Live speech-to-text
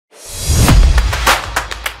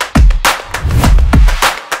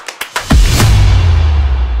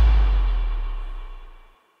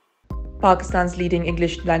Pakistan's leading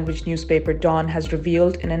English-language newspaper Dawn has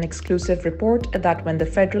revealed in an exclusive report that when the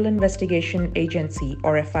Federal Investigation Agency,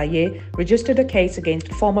 or FIA, registered a case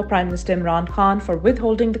against former Prime Minister Imran Khan for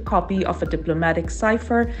withholding the copy of a diplomatic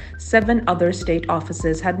cipher, 7 other state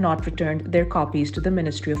offices had not returned their copies to the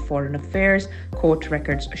Ministry of Foreign Affairs, court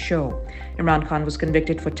records show. Imran Khan was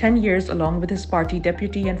convicted for 10 years along with his party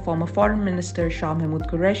deputy and former Foreign Minister Shah Mahmood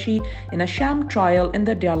Qureshi in a sham trial in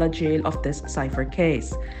the Diyala jail of this cipher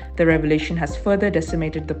case. The revelation has further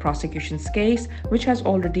decimated the prosecution's case, which has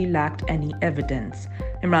already lacked any evidence.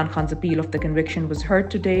 Imran Khan's appeal of the conviction was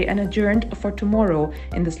heard today and adjourned for tomorrow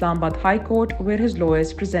in the Islamabad High Court, where his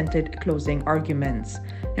lawyers presented closing arguments.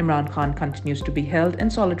 Imran Khan continues to be held in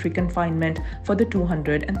solitary confinement for the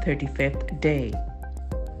 235th day.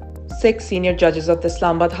 6 senior judges of the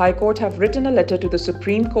Islamabad High Court have written a letter to the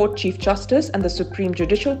Supreme Court Chief Justice and the Supreme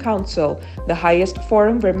Judicial Council, the highest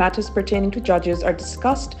forum where matters pertaining to judges are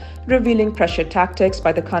discussed, revealing pressure tactics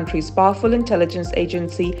by the country's powerful intelligence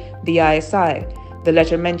agency, the ISI. The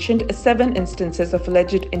letter mentioned 7 instances of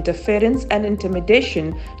alleged interference and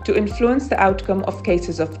intimidation to influence the outcome of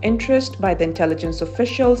cases of interest by the intelligence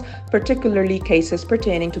officials, particularly cases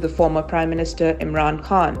pertaining to the former Prime Minister Imran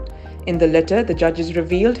Khan. In the letter, the judges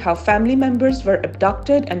revealed how family members were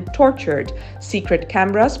abducted and tortured, secret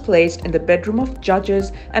cameras placed in the bedroom of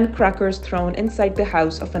judges, and crackers thrown inside the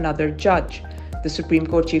house of another judge. The Supreme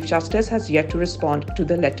Court Chief Justice has yet to respond to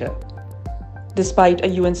the letter. Despite a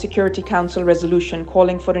UN Security Council resolution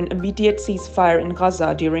calling for an immediate ceasefire in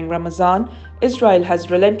Gaza during Ramadan, Israel has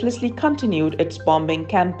relentlessly continued its bombing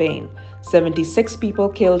campaign. 76 people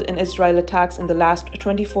killed in Israel attacks in the last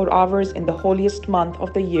 24 hours in the holiest month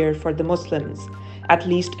of the year for the Muslims. At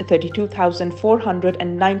least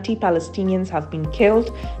 32,490 Palestinians have been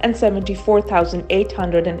killed and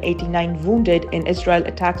 74,889 wounded in Israel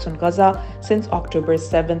attacks on Gaza since October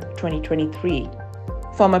 7, 2023.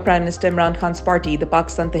 Former Prime Minister Imran Khan's party, the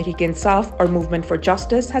Pakistan Tehreek-e-Insaf, or Movement for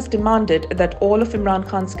Justice, has demanded that all of Imran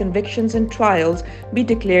Khan's convictions and trials be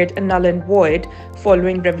declared null and void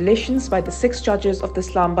following revelations by the 6 judges of the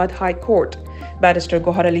Islamabad High Court. Barrister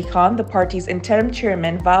Gohar Ali Khan, the party's interim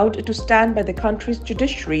chairman, vowed to stand by the country's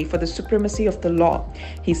judiciary for the supremacy of the law.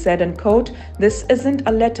 He said, unquote, "This isn't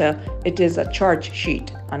a letter, it is a charge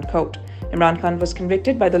sheet," unquote. Imran Khan was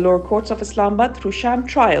convicted by the lower courts of Islamabad through sham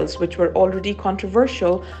trials, which were already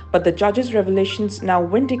controversial, but the judges' revelations now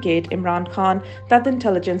vindicate Imran Khan that the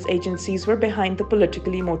intelligence agencies were behind the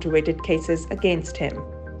politically motivated cases against him.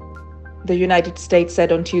 The United States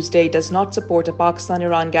said on Tuesday it does not support a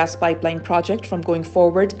Pakistan-Iran gas pipeline project from going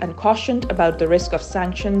forward and cautioned about the risk of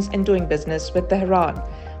sanctions in doing business with Tehran.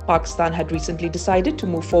 Pakistan had recently decided to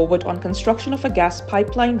move forward on construction of a gas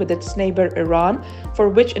pipeline with its neighbor Iran, for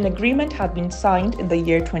which an agreement had been signed in the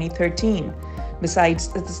year 2013. Besides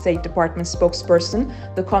the State Department spokesperson,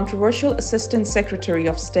 the controversial Assistant Secretary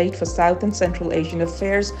of State for South and Central Asian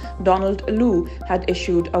Affairs, Donald Lu, had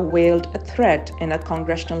issued a veiled threat in a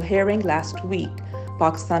congressional hearing last week.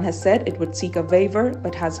 Pakistan has said it would seek a waiver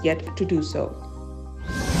but has yet to do so.